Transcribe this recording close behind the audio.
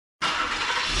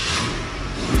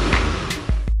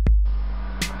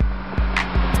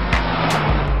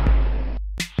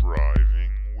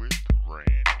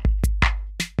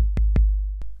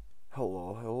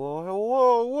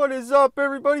is up,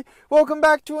 everybody? Welcome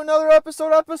back to another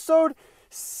episode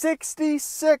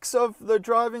 66 of the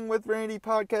Driving with Randy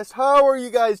podcast. How are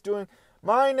you guys doing?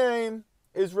 My name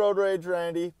is Road Rage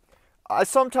Randy. I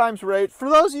sometimes rate. For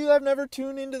those of you that have never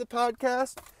tuned into the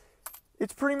podcast,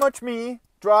 it's pretty much me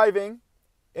driving,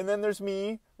 and then there's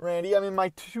me, Randy. I'm in my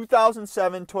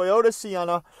 2007 Toyota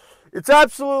Sienna. It's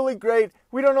absolutely great.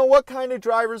 We don't know what kind of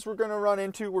drivers we're going to run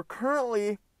into. We're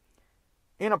currently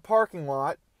in a parking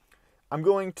lot. We're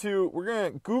going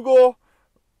to Google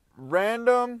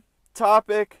random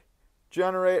topic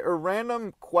generator or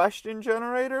random question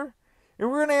generator, and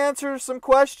we're going to answer some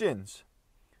questions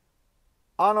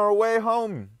on our way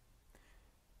home.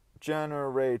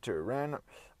 Generator random.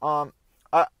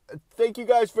 Thank you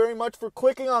guys very much for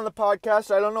clicking on the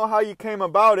podcast. I don't know how you came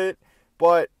about it,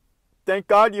 but thank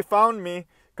God you found me,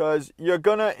 because you're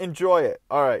gonna enjoy it.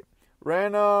 All right,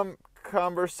 random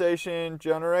conversation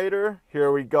generator.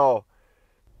 Here we go.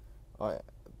 All right,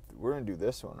 we're gonna do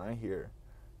this one right here.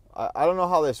 I don't know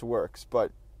how this works,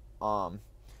 but oh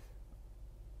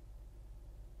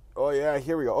yeah,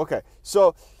 here we go. Okay,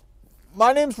 so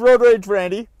my name's Road Rage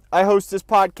Randy. I host this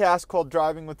podcast called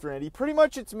Driving with Randy. Pretty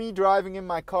much it's me driving in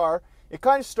my car. It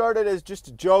kind of started as just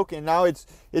a joke, and now it's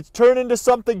turned into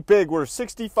something big. We're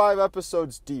 65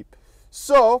 episodes deep.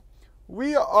 So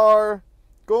we are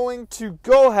going to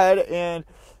go ahead, and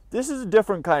this is a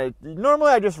different kind of...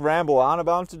 Normally I just ramble on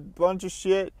about a bunch of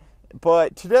shit,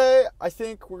 but today I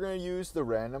think we're going to use the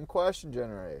random question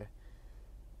generator.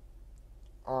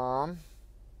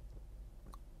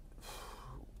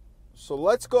 So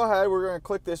let's go ahead. We're going to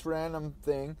click this random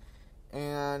thing,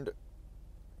 and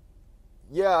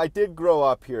yeah, I did grow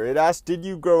up here. It asked, did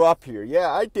you grow up here? Yeah,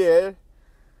 I did.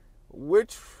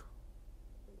 Which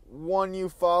one you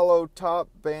follow top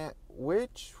bands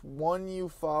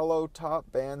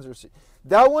or...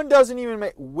 That one doesn't even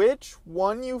make... Which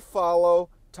one you follow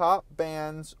top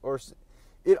bands or...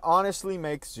 It honestly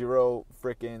makes zero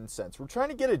freaking sense. We're trying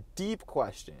to get a deep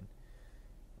question.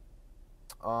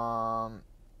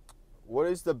 What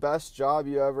is the best job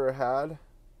you ever had?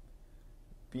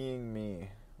 Being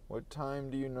me. What time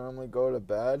do you normally go to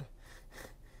bed?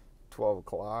 12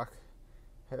 o'clock.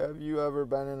 Have you ever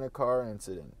been in a car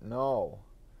incident? No.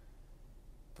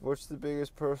 What's the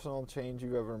biggest personal change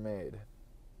you ever made?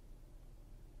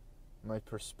 My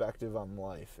perspective on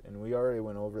life. And we already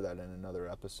went over that in another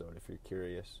episode, if you're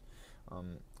curious. I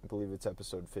believe it's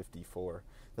episode 54.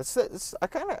 I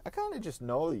kind of just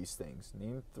know these things.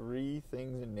 Name 3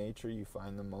 things in nature you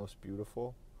find the most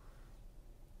beautiful.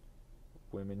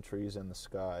 Women, trees, and the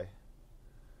sky.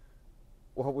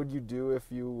 What would you do if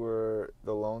you were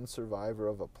the lone survivor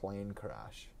of a plane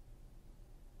crash?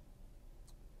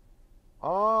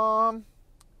 I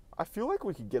feel like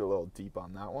we could get a little deep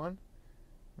on that one.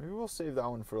 Maybe we'll save that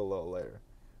one for a little later.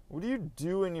 What do you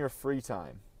do in your free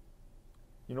time?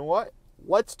 You know what?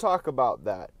 Let's talk about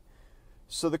that.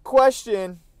 So the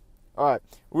question... Alright,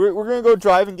 we're going to go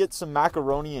drive and get some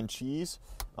macaroni and cheese.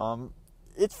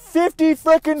 It's 50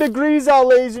 freaking degrees out,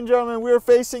 ladies and gentlemen. We're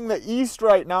facing the east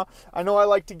right now. I know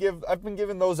I've been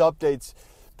giving those updates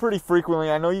pretty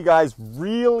frequently. I know you guys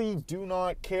really do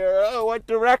not care. Oh, what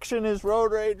direction is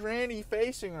Road Rage Randy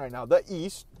facing right now? The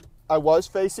east. I was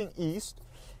facing east,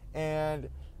 and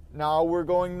now we're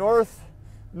going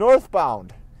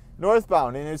northbound,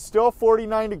 and it's still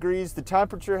 49 degrees. The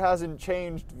temperature hasn't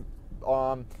changed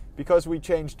because we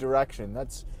changed direction.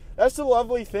 That's the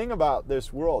lovely thing about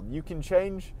this world. You can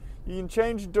change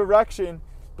direction,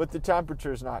 but the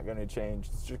temperature's not going to change.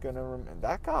 It's just going to remain.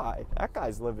 That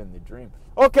guy's living the dream.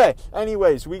 Okay,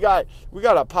 anyways, we got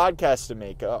a podcast to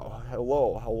make. Oh,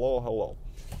 hello.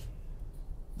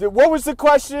 What was the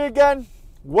question again?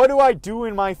 What do I do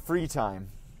in my free time?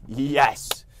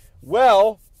 Yes.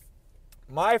 Well,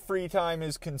 my free time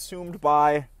is consumed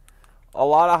by a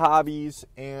lot of hobbies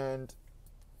and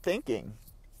thinking,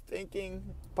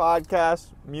 podcasts,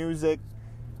 music.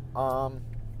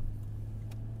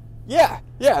 Yeah.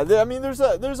 I mean, there's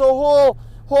a whole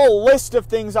list of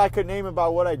things I could name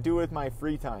about what I do with my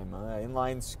free time.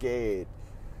 Inline skate.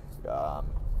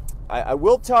 I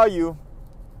will tell you,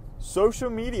 social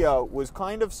media was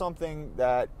kind of something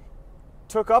that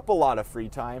took up a lot of free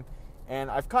time,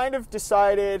 and I've kind of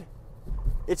decided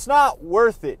it's not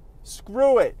worth it.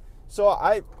 Screw it. So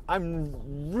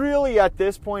I'm really at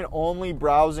this point only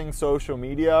browsing social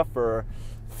media for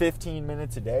 15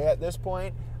 minutes a day at this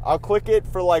point. I'll click it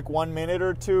for like 1 minute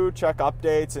or 2, check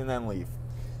updates, and then leave.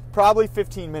 Probably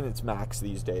 15 minutes max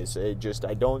these days.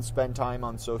 I don't spend time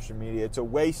on social media. It's a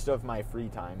waste of my free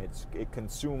time. It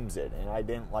consumes it, and I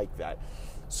didn't like that.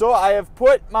 So I have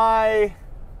put my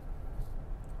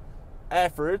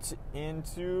efforts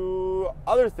into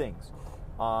other things.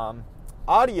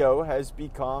 Audio has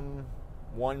become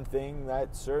one thing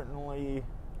that certainly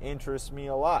interests me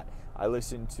a lot. I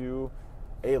listen to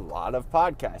a lot of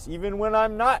podcasts, even when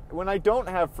I don't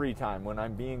have free time, when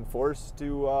I'm being forced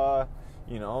to,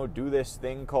 do this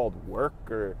thing called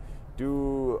work or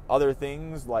do other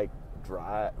things like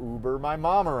Uber my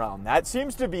mom around. That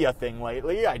seems to be a thing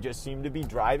lately. I just seem to be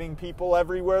driving people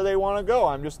everywhere they want to go.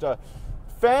 I'm just a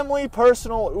family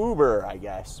personal Uber, I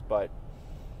guess. But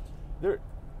there,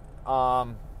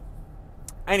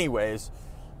 anyways,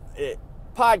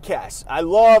 podcasts. I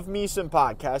love me some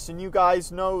podcasts, and you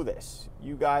guys know this.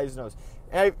 You guys know this.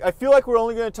 And I feel like we're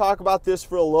only going to talk about this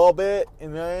for a little bit,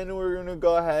 and then we're going to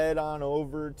go ahead on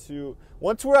over to,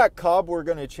 once we're at Cub, we're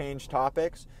going to change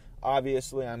topics.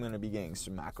 Obviously, I'm going to be getting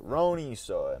some macaroni,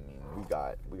 so, I mean,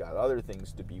 we got other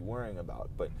things to be worrying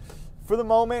about. But for the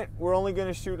moment, we're only going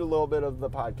to shoot a little bit of the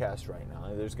podcast right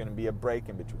now. There's going to be a break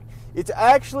in between. It's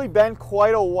actually been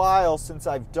quite a while since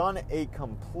I've done a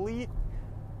complete,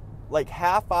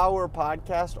 half-hour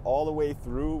podcast all the way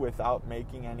through without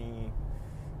making any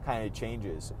kind of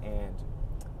changes. And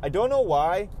I don't know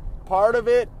why. Part of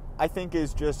it, I think,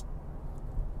 is just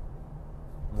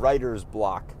writer's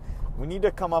block. We need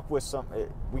to come up with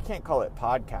we can't call it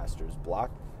podcaster's block.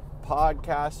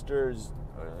 Podcasters,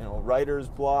 writer's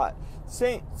block.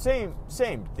 Same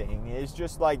thing. It's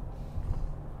just like,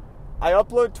 I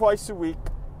upload twice a week.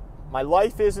 My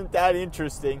life isn't that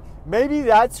interesting. Maybe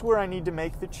that's where I need to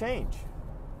make the change.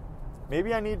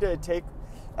 Maybe I need to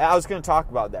I was going to talk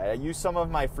about that. I use some of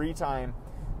my free time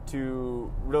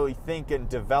to really think and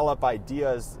develop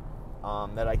ideas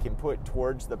that I can put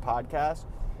towards the podcast.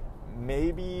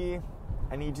 Maybe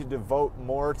I need to devote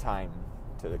more time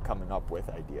to coming up with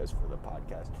ideas for the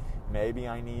podcast. Maybe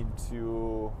I need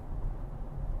to,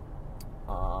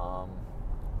 I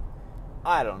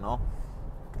don't know.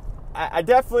 I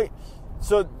definitely,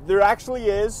 so there actually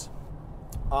is,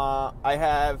 I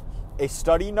have a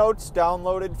study notes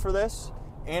downloaded for this,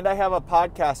 and I have a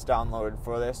podcast downloaded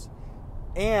for this,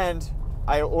 and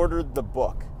I ordered the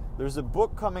book. There's a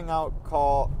book coming out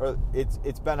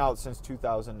it's been out since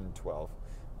 2012.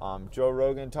 Joe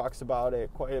Rogan talks about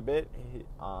it quite a bit.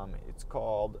 It's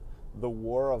called The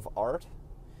War of Art.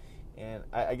 And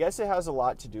I guess it has a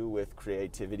lot to do with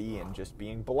creativity and just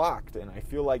being blocked. And I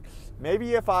feel like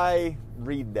maybe if I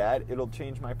read that, it'll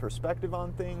change my perspective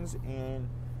on things, and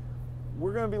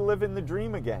we're going to be living the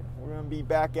dream again. We're going to be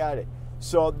back at it.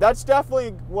 So that's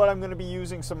definitely what I'm going to be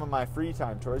using some of my free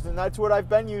time towards, and that's what I've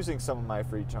been using some of my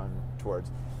free time towards.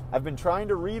 I've been trying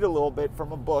to read a little bit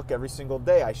from a book every single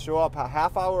day. I show up a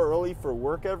half hour early for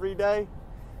work every day.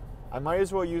 I might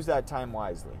as well use that time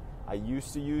wisely. I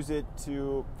used to use it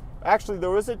to... Actually, there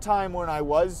was a time when I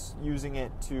was using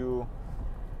it to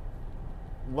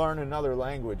learn another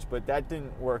language, but that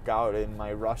didn't work out, and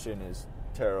my Russian is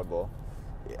terrible.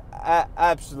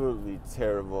 Absolutely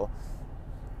terrible.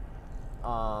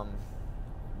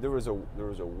 There was a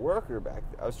worker back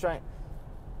there. I was trying.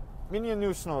 Меня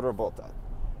нужно работать.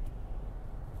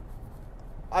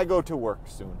 I go to work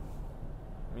soon.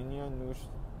 Меня нужно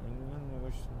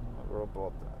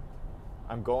работать.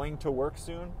 I'm going to work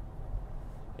soon.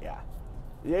 Yeah,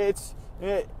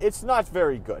 it's not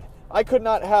very good. I could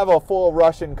not have a full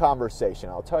Russian conversation,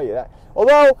 I'll tell you that.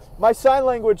 Although my sign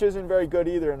language isn't very good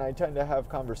either, and I tend to have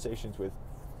conversations with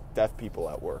deaf people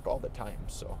at work all the time.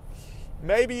 So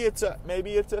maybe it's a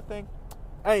thing.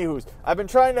 Anywho's, I've been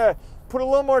trying to put a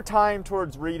little more time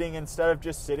towards reading instead of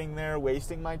just sitting there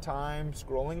wasting my time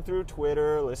scrolling through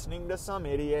Twitter, listening to some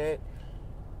idiot.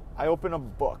 I open a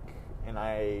book and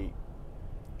I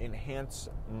enhance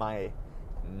my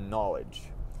knowledge.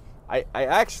 I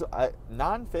actually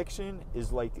nonfiction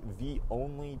is like the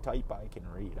only type I can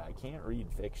read. I can't read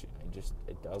fiction.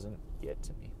 It doesn't get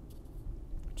to me.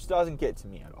 It just doesn't get to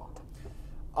me at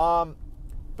all.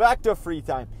 Back to free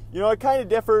time. It kind of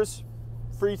differs.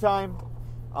 Free time.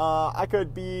 I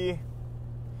could be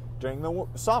during the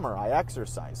summer. I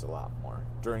exercise a lot more.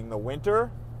 During the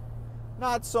winter,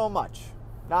 not so much.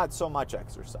 Not so much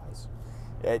exercise.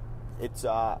 It's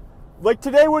like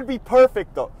today would be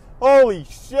perfect though. Holy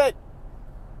shit!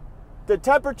 The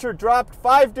temperature dropped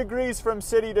 5 degrees from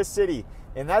city to city.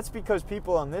 And that's because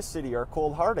people in this city are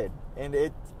cold-hearted. And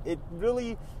it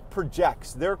really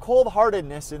projects. Their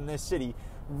cold-heartedness in this city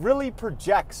really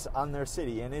projects on their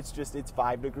city. And it's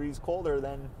 5 degrees colder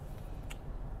than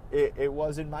it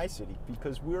was in my city.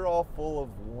 Because we're all full of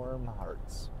warm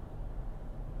hearts.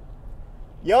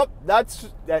 Yup, that's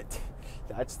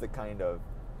the kind of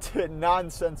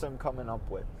nonsense I'm coming up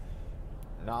with.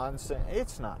 Nonsense.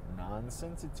 It's not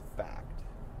nonsense. It's fact.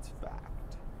 It's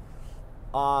fact.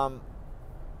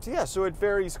 So it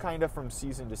varies kind of from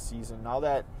season to season. Now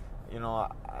that,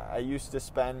 I used to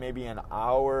spend maybe an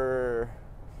hour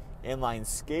inline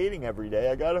skating every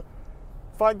day, I gotta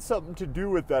find something to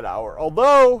do with that hour.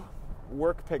 Although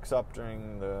work picks up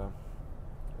during the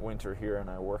winter here, and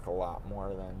I work a lot more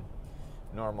than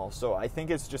normal. So I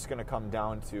think it's just gonna come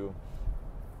down to,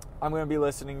 I'm gonna be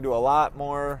listening to a lot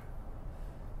more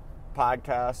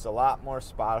podcasts, a lot more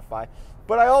Spotify.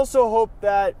 But I also hope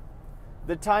that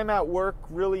the time at work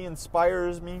really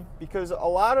inspires me, because a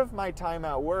lot of my time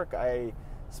at work I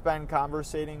spend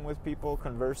conversating with people,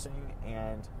 conversing,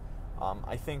 and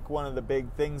I think one of the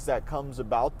big things that comes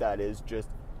about that is just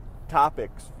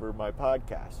topics for my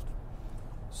podcast.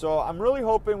 So I'm really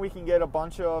hoping we can get a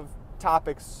bunch of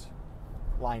topics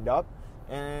lined up,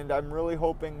 and I'm really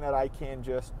hoping that I can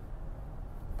just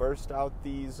burst out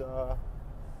these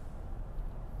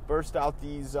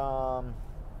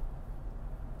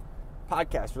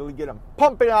podcasts, really get them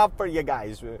pumping out for you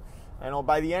guys. I know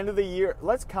by the end of the year,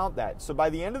 let's count that. So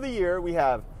by the end of the year, we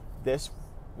have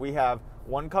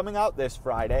one coming out this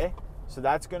Friday. So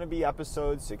that's going to be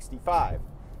episode 65.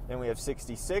 Then we have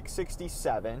 66,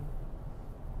 67.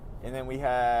 And then we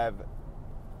have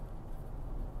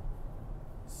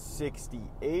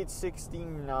 68,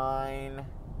 69,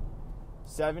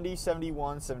 70,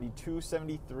 71, 72,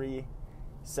 73,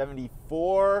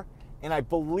 74. And I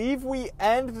believe we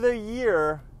end the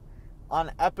year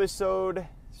on episode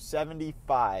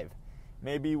 75.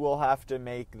 Maybe we'll have to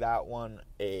make that one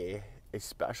a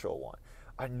special one.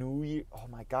 A New Year. Oh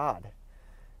my God.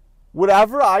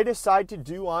 Whatever I decide to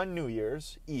do on New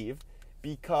Year's Eve,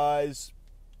 because,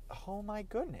 oh my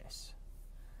goodness,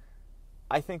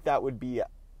 I think that would be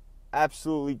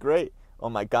absolutely great. Oh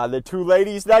my God, the two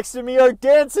ladies next to me are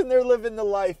dancing. They're living the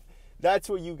life. That's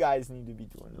what you guys need to be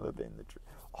doing, living the dream.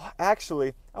 Oh,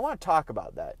 actually, I want to talk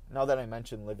about that now that I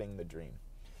mentioned living the dream.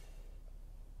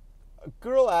 A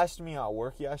girl asked me at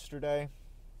work yesterday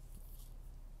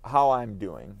how I'm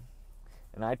doing.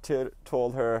 And I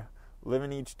told her,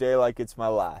 living each day like it's my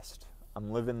last.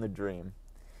 I'm living the dream.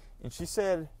 And she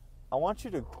said, I want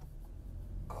you to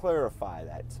clarify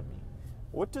that to me.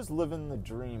 What does living the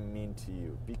dream mean to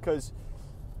you? Because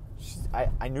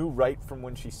I knew right from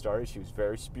when she started, she was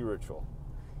very spiritual.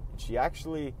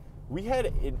 And we had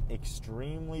an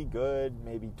extremely good,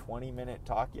 maybe 20-minute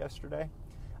talk yesterday.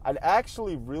 I'd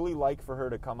actually really like for her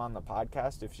to come on the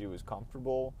podcast if she was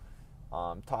comfortable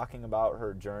talking about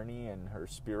her journey and her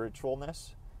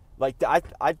spiritualness. Like,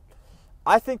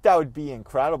 I think that would be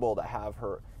incredible to have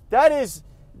her.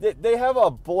 They have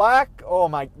a black,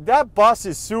 that bus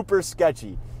is super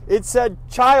sketchy. It said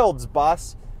child's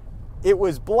bus. It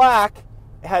was black,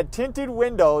 had tinted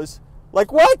windows.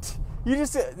 Like, what?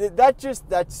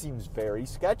 That seems very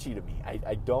sketchy to me.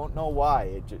 I don't know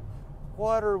why.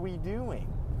 What are we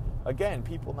doing? Again,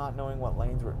 people not knowing what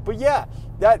lanes were. But yeah,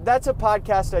 that's a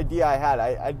podcast idea I had.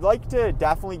 I'd like to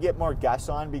definitely get more guests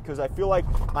on, because I feel like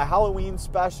my Halloween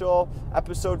special,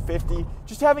 episode 50,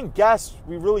 just having guests,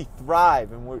 we really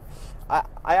thrive. And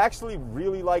I actually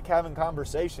really like having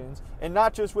conversations, and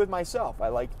not just with myself. I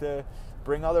like to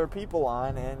bring other people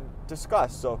on and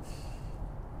discuss. So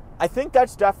I think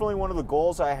that's definitely one of the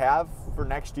goals I have for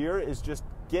next year, is just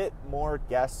get more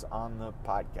guests on the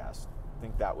podcast. I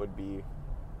think that would be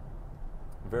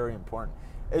very important.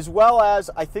 As well as,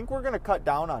 I think we're going to cut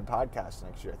down on podcasts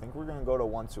next year. I think we're going to go to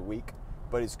once a week,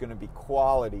 but it's going to be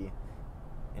quality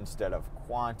instead of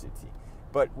quantity.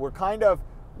 But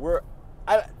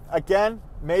again,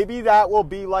 maybe that will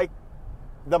be like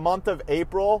the month of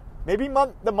April. Maybe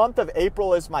the month of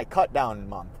April is my cut down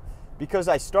month, because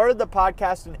I started the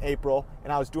podcast in April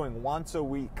and I was doing once a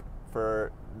week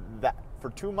for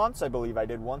 2 months. I believe I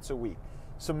did once a week.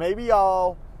 So maybe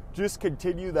I'll just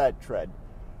continue that trend.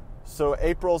 So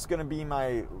April's going to be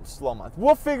my slow month.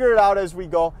 We'll figure it out as we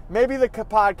go. Maybe the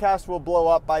podcast will blow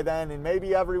up by then, and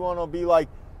maybe everyone will be like,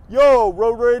 yo,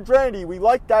 Road Rage Randy, we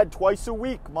like that twice a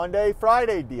week, Monday,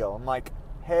 Friday deal. I'm like,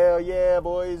 hell yeah,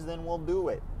 boys, then we'll do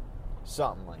it.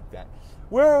 Something like that.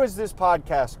 Where has this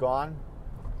podcast gone?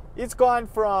 It's gone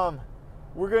from,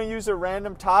 we're going to use a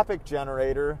random topic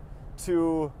generator,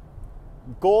 to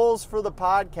goals for the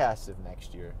podcast of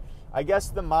next year. I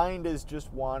guess the mind is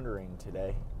just wandering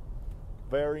today.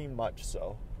 Very much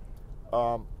so.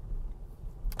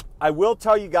 I will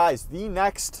tell you guys, I'm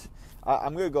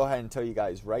going to go ahead and tell you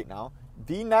guys right now,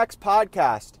 the next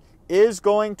podcast is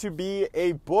going to be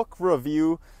a book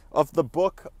review of the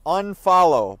book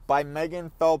Unfollow by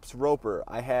Megan Phelps Roper.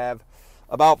 I have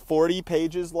about 40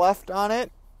 pages left on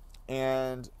it,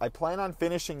 and I plan on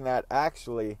finishing that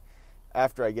actually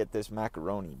after I get this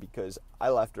macaroni, because I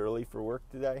left early for work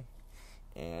today,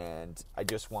 And I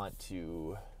just want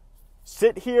to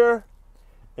sit here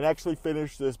and actually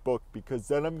finish this book, because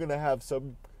then I'm going to have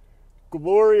some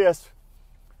glorious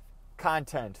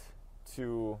content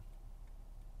to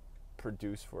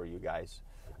produce for you guys.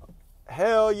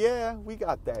 Hell yeah, we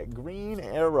got that green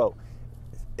arrow.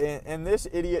 And this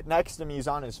idiot next to me is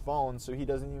on his phone, so he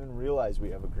doesn't even realize we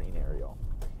have a green arrow.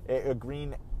 A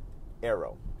green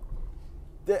arrow.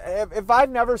 If I've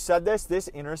never said this, this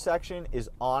intersection is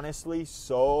honestly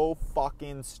so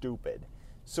fucking stupid.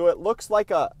 So it looks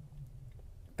like a...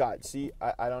 God, see,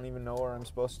 I don't even know where I'm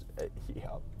supposed to...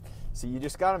 Yeah. See, you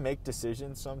just got to make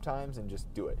decisions sometimes and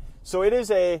just do it. So it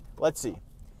is a... Let's see.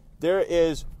 There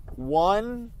is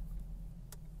one...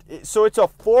 So it's a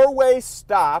four-way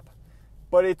stop,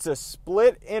 but it's a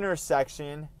split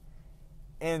intersection,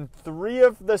 and three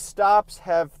of the stops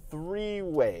have three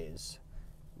ways.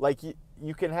 Like,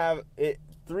 you can have it.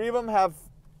 Three of them have...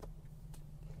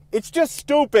 It's just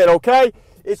stupid, okay?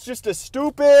 It's just a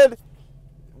stupid...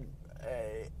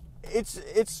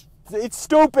 It's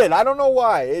stupid. I don't know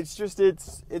why. It's just,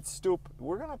 it's stupid.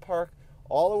 We're going to park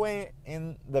all the way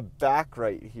in the back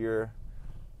right here,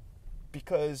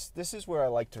 because this is where I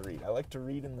like to read. I like to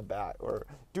read in the back, or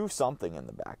do something in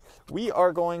the back. We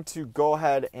are going to go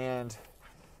ahead and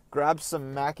grab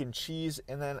some mac and cheese,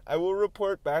 and then I will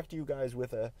report back to you guys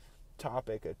with a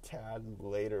topic a tad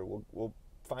later. We'll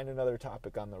find another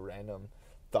topic on the random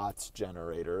thoughts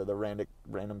generator, or the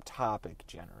random topic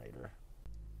generator.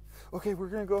 Okay, we're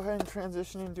going to go ahead and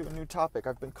transition into a new topic.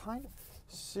 I've been kind of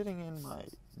sitting in my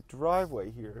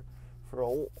driveway here for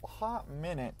a hot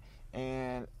minute,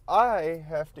 and I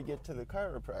have to get to the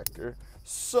chiropractor.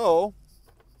 So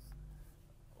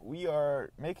we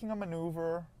are making a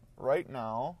maneuver right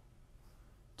now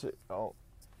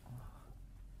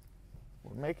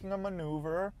we're making a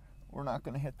maneuver. We're not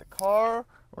going to hit the car.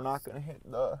 We're not going to hit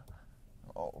the...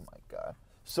 Oh my God.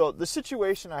 So the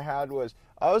situation I had was,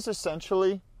 I was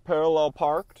essentially parallel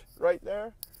parked right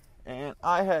there, and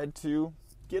I had to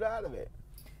get out of it.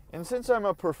 And since I'm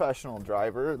a professional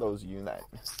driver, those of you that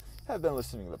have been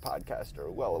listening to the podcast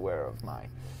are well aware of my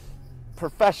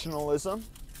professionalism.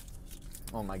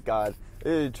 Oh my God,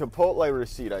 Chipotle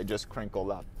receipt I just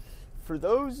crinkled up. For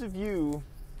those of you,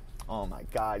 oh my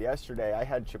God, yesterday I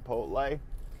had Chipotle.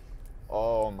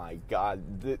 Oh my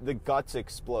God, the guts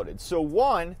exploded. So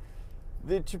one,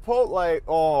 the Chipotle,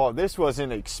 oh, this was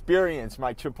an experience.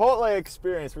 My Chipotle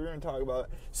experience, we're going to talk about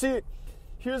it. See,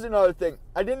 here's another thing.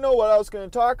 I didn't know what I was going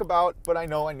to talk about, but I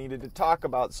know I needed to talk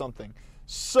about something.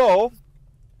 So,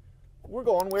 we're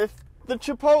going with the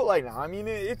Chipotle now. I mean,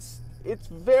 it's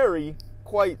very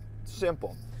quite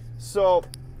simple. So,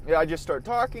 yeah, I just start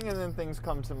talking and then things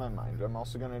come to my mind. I'm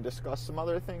also going to discuss some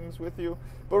other things with you.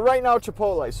 But right now,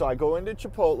 Chipotle. So I go into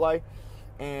Chipotle,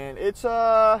 and it's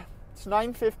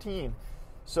 9:15.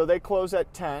 So they close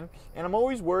at 10, and I'm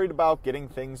always worried about getting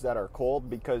things that are cold,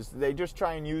 because they just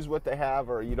try and use what they have,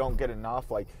 or you don't get enough.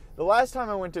 Like, the last time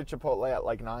I went to Chipotle at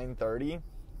like 9:30,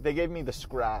 they gave me the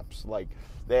scraps. Like,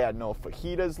 they had no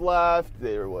fajitas left.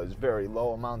 There was very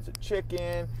low amounts of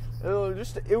chicken.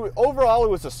 Overall, it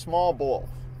was a small bowl.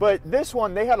 But this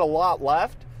one, they had a lot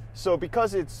left. So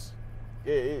because it's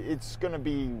going to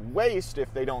be waste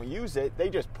if they don't use it,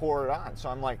 they just pour it on. So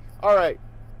I'm like, all right,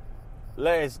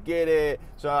 let's get it.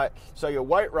 So your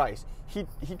white rice. He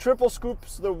triple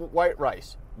scoops the white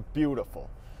rice. Beautiful.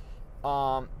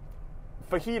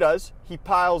 Fajitas, he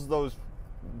piles those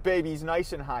babies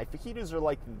nice and high. Fajitas are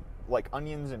like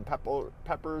onions and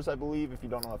peppers, I believe, if you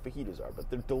don't know what fajitas are, but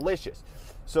they're delicious.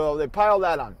 So they pile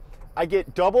that on. I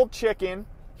get double chicken.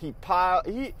 He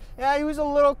was a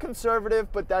little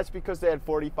conservative, but that's because they had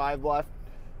 45 left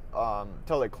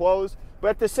till they closed. But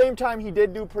at the same time, he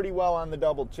did do pretty well on the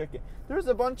double chicken. There's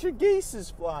a bunch of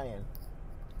geese flying.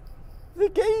 The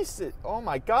geese, oh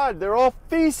my God, they're all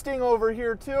feasting over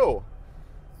here too.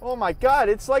 Oh my God,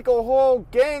 it's like a whole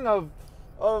gang of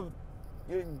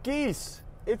geese.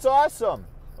 It's awesome.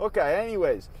 Okay,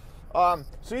 anyways.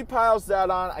 So he piles that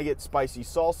on. I get spicy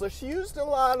salsa. She used a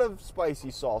lot of spicy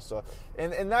salsa.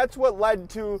 And that's what led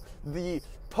to the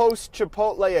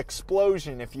post-Chipotle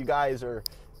explosion, if you guys are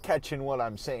catching what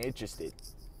I'm saying.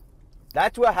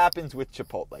 That's what happens with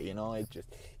Chipotle, you know.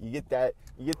 You get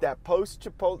that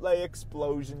post-Chipotle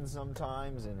explosion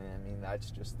sometimes, and I mean,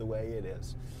 that's just the way it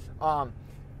is. And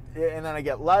then I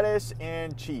get lettuce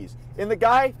and cheese. And the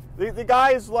guy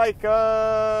is like,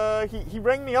 he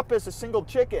rang me up as a single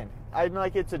chicken. I'm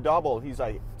like, it's a double. He's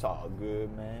like, it's all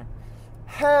good, man.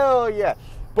 Hell yeah.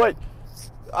 But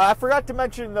I forgot to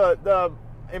mention the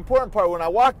important part. When I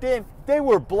walked in, they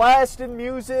were blasting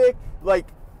music. Like,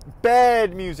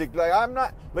 bad music. Like, I'm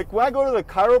not, like, when I go to the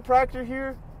chiropractor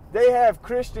here, they have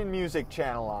Christian music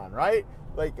channel on, right?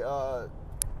 Like,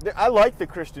 I like the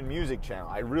Christian music channel.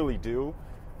 I really do.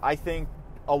 I think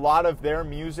a lot of their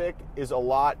music is a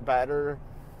lot better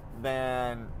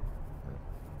than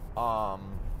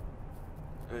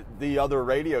the other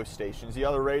radio stations. The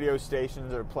other radio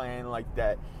stations are playing like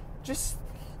that. Just,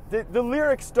 the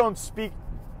lyrics don't speak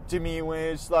to me when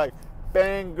it's like,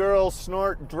 bang girls,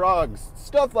 snort drugs,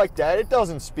 stuff like that. It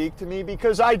doesn't speak to me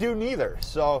because I do neither.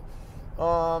 So,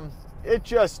 it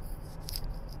just,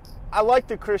 I like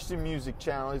the Christian music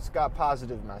channel. It's got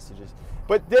positive messages.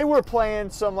 But they were playing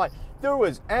some, like, there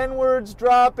was N-words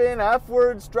dropping,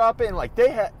 F-words dropping. Like, they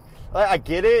had, I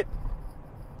get it.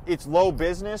 It's low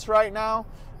business right now.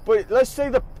 But let's say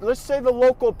the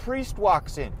local priest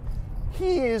walks in.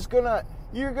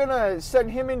 You're gonna send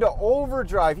him into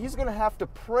overdrive. He's gonna have to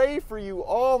pray for you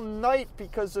all night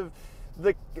because of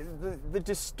the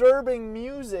disturbing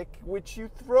music which you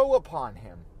throw upon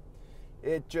him.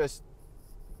 It just,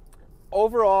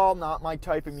 overall, not my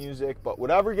type of music, but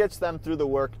whatever gets them through the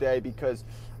workday, because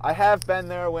I have been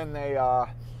there when they,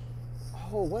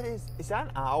 what is that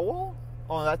an owl?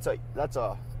 Oh, that's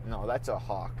a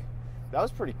hawk. That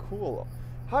was pretty cool.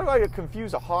 How do I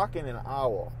confuse a hawk and an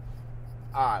owl?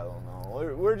 I don't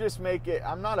know. We're just making,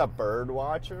 I'm not a bird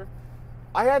watcher.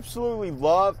 I absolutely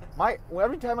love,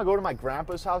 every time I go to my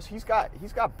grandpa's house, he's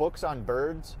got books on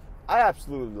birds. I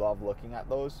absolutely love looking at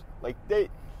those. Like, they're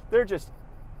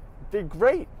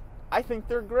great. I think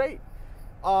they're great.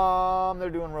 They're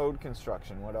doing road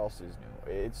construction. What else is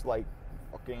new? It's like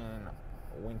fucking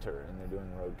winter and they're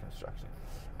doing road construction.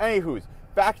 Anywho's,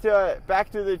 back to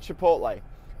the Chipotle.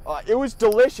 It was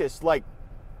delicious. Like,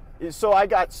 so I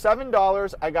got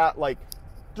 $7. I got like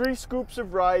 3 scoops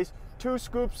of rice, 2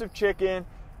 scoops of chicken,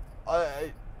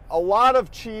 a lot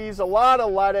of cheese, a lot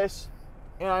of lettuce,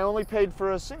 and I only paid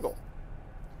for a single.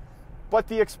 But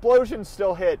the explosion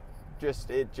still hit.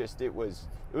 It was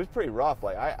pretty rough.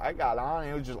 Like, I got on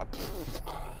and it was just like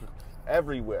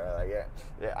everywhere. Like,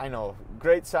 yeah, I know,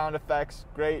 great sound effects,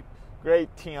 great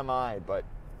TMI, but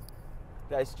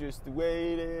that's just the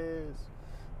way it is.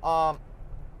 All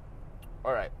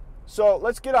right. So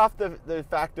let's get off the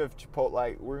fact of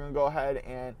Chipotle. We're gonna go ahead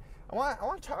and I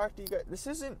want to talk to you guys.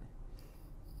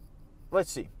 Let's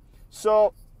see.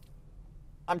 So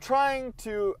I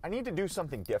need to do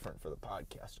something different for the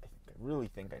podcast. I really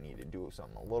think I need to do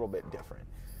something a little bit different.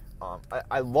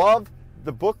 I love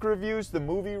the book reviews, the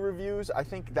movie reviews. I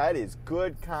think that is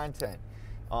good content.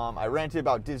 I ranted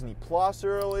about Disney Plus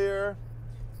earlier.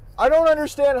 I don't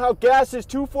understand how gas is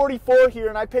 $2.44 here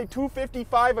and I pay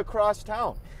 $2.55 across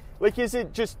town. Like, is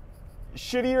it just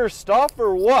shittier stuff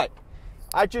or what?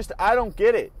 I don't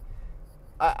get it.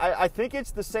 I think it's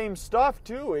the same stuff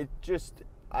too. It just,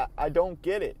 I don't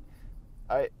get it.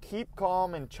 Keep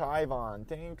calm and chive on.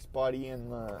 Thanks, buddy.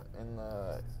 And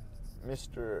the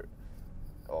Mr.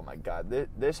 Oh my God,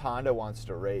 this Honda wants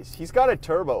to race. He's got a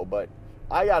turbo, but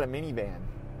I got a minivan.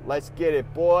 Let's get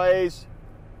it, boys.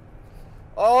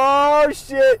 Oh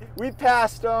shit, we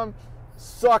passed him.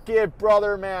 Suck it,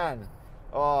 brother, man.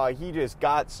 Oh, he just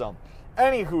got some.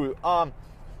 Anywho,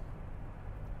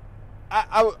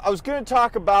 I was going to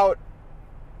talk about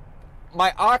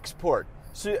my aux port.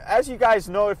 So as you guys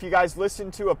know, if you guys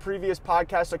listened to a previous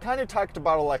podcast, I kind of talked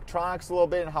about electronics a little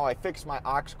bit and how I fixed my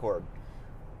aux cord.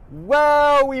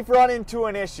 Well, we've run into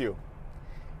an issue.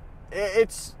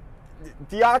 It's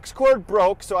the aux cord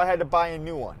broke, so I had to buy a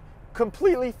new one.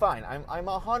 Completely fine. I'm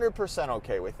 100%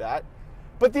 okay with that.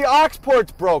 But the aux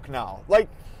port's broke now. Like,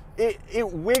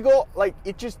 it wiggle, like,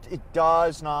 it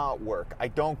does not work. I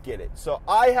don't get it. So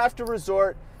I have to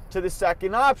resort to the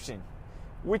second option,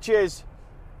 which is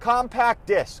compact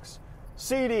discs,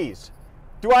 CDs.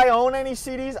 Do I own any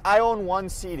CDs? I own one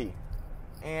CD.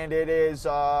 And it is,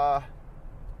 I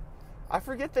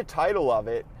forget the title of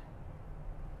it.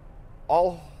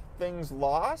 All Things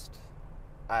Lost?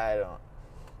 I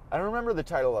don't remember the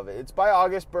title of it. It's by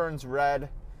August Burns Red.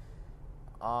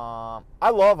 I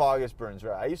love August Burns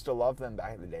Red. I used to love them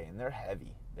back in the day, and they're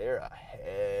heavy. They're a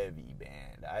heavy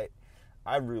band.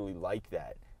 I really like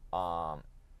that.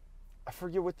 I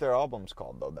forget what their album's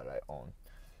called, though, that I own.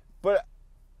 But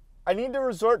I need to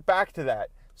resort back to that.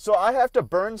 So I have to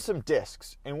burn some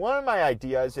discs. And one of my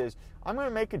ideas is I'm going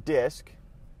to make a disc,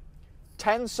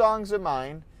 10 songs of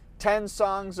mine, 10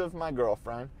 songs of my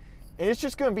girlfriend, and it's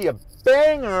just going to be a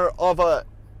banger of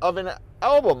an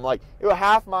album. Like, it'll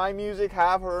half my music,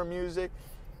 half her music.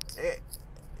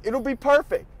 It'll be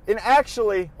perfect. And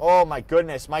actually, oh my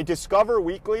goodness, my Discover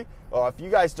Weekly. Oh, if you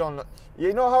guys don't know,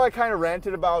 you know how I kind of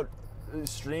ranted about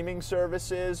streaming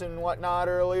services and whatnot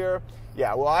earlier.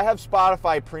 Yeah, well, I have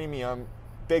Spotify Premium,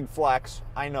 big flex,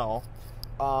 I know.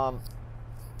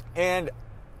 And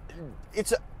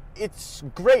it's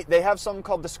great. They have something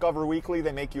called Discover Weekly.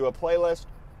 They make you a playlist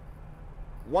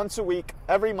once a week.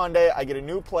 Every Monday, I get a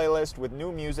new playlist with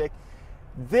new music.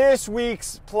 This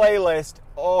week's playlist,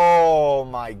 oh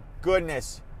my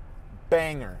goodness,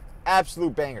 banger,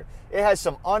 absolute banger. It has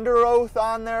some Under Oath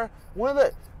on there. One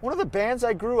of the bands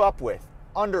I grew up with,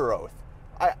 Under Oath.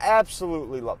 I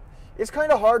absolutely love it. It's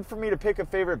kind of hard for me to pick a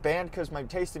favorite band because my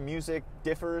taste in music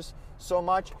differs so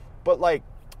much. But like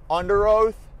Under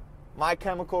Oath, My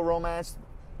Chemical Romance,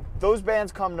 those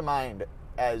bands come to mind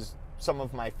as some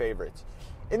of my favorites.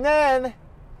 And then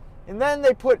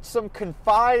they put some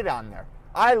Confide on there.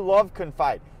 I love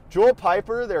Confide. Joel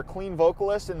Piper, their clean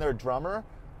vocalist and their drummer,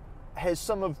 has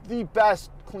some of the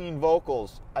best clean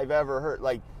vocals I've ever heard.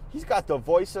 Like, he's got the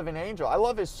voice of an angel. I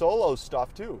love his solo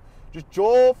stuff too. Just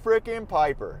Joel frickin'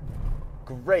 Piper.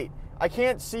 Great. I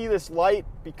can't see this light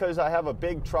because I have a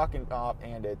big truck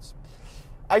and it's...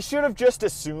 I should have just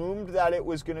assumed that it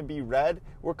was going to be red.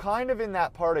 We're kind of in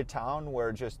that part of town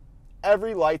where just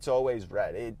every light's always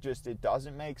red. It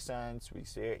doesn't make sense. We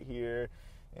see it here.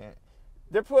 And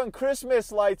they're putting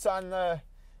Christmas lights on the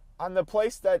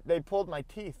place that they pulled my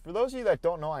teeth. For those of you that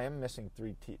don't know, I am missing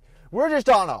 3 teeth. We're just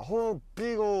on a whole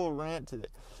big old rant today.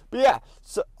 But yeah,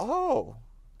 so, oh,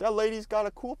 that lady's got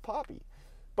a cool poppy.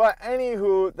 But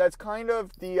anywho, that's kind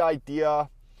of the idea.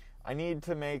 I need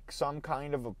to make some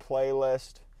kind of a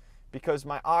playlist because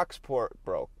my aux port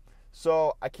broke.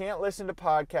 So I can't listen to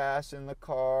podcasts in the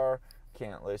car.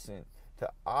 Can't listen to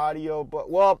audio. But,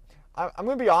 well, I'm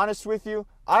going to be honest with you.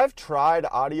 I've tried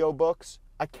audiobooks.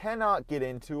 I cannot get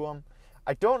into them.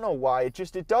 I don't know why.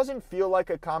 It doesn't feel like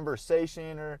a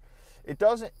conversation, or it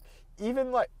doesn't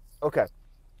even like... Okay,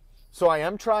 so I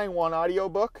am trying one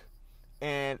audiobook,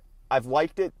 and I've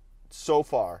liked it so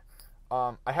far.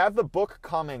 I have the book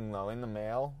coming, though, in the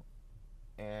mail,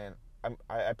 and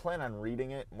I plan on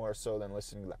reading it more so than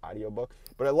listening to the audiobook.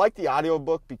 But I like the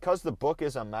audiobook because the book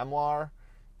is a memoir,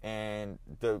 and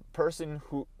the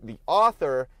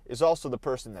author is also the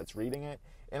person that's reading it.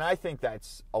 And I think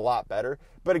that's a lot better.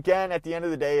 But again, at the end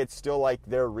of the day, it's still like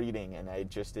they're reading, and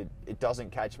it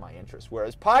doesn't catch my interest.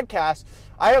 Whereas podcasts,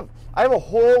 I have a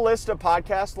whole list of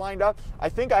podcasts lined up. I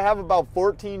think I have about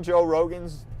 14 Joe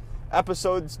Rogan's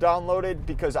episodes downloaded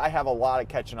because I have a lot of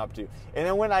catching up to. And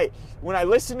then when I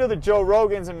listen to the Joe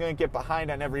Rogans, I'm going to get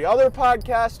behind on every other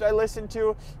podcast I listen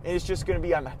to, and it's just going to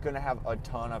be, I'm going to have a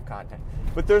ton of content.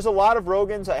 But there's a lot of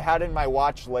Rogans I had in my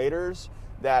watch laters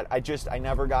that I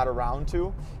never got around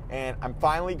to, and I'm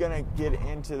finally going to get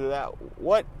into that.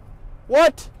 What?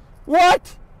 The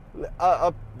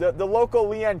local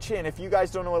Leanne Chin. If you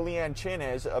guys don't know what Leanne Chin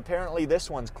is, apparently this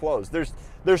one's closed.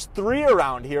 There's 3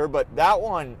 around here, but that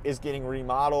one is getting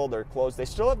remodeled or closed. They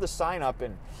still have the sign up,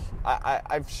 and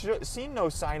I've seen no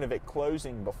sign of it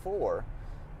closing before,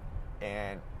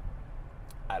 and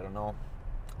I don't know.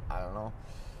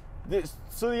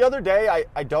 So the other day,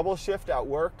 I double shift at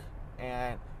work,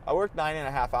 and I worked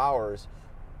 9.5 hours,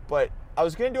 but I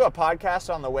was going to do a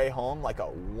podcast on the way home, like a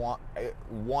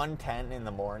 1:10 in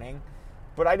the morning,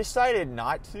 but I decided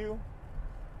not to.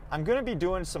 I'm going to be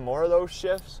doing some more of those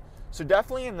shifts, so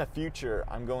definitely in the future,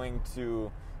 I'm going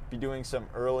to be doing some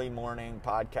early morning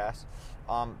podcasts.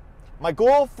 My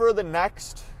goal for the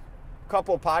next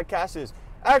couple podcasts is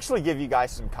actually give you guys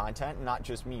some content, not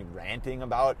just me ranting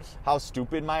about how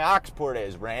stupid my aux port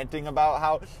is, ranting about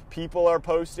how people are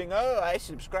posting, oh, I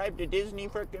subscribe to Disney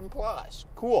freaking Plus.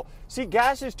 Cool. See,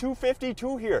 gas is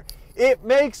 $2.52 here. It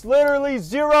makes literally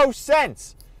 0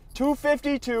 cents.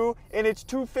 $2.52 and it's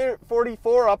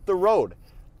 $2.44 up the road.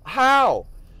 How?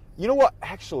 You know what?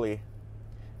 Actually,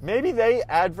 maybe they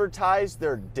advertise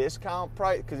their discount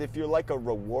price, because if you're like a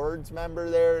rewards member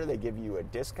there, they give you a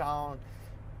discount.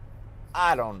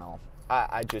 I don't know.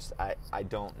 I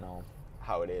don't know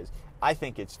how it is. I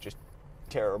think it's just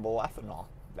terrible ethanol.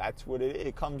 That's what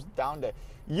it comes down to.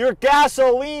 Your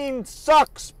gasoline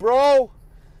sucks, bro.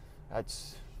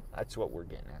 That's what we're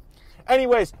getting at.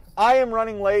 Anyways, I am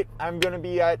running late. I'm going to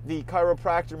be at the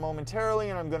chiropractor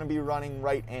momentarily, and I'm going to be running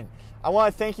right in. I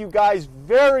want to thank you guys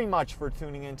very much for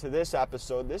tuning into this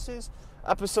episode. This is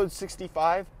episode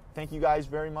 65. Thank you guys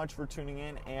very much for tuning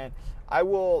in, and I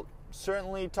will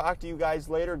certainly talk to you guys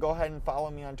later. Go ahead and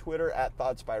follow me on Twitter at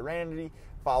ThoughtsByRandy.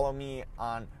 Follow me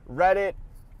on Reddit,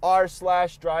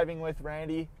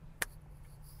 r/drivingwithrandy.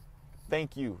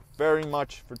 Thank you very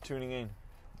much for tuning in.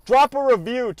 Drop a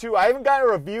review too. I haven't got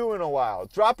a review in a while.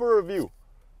 Drop a review.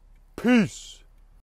 Peace.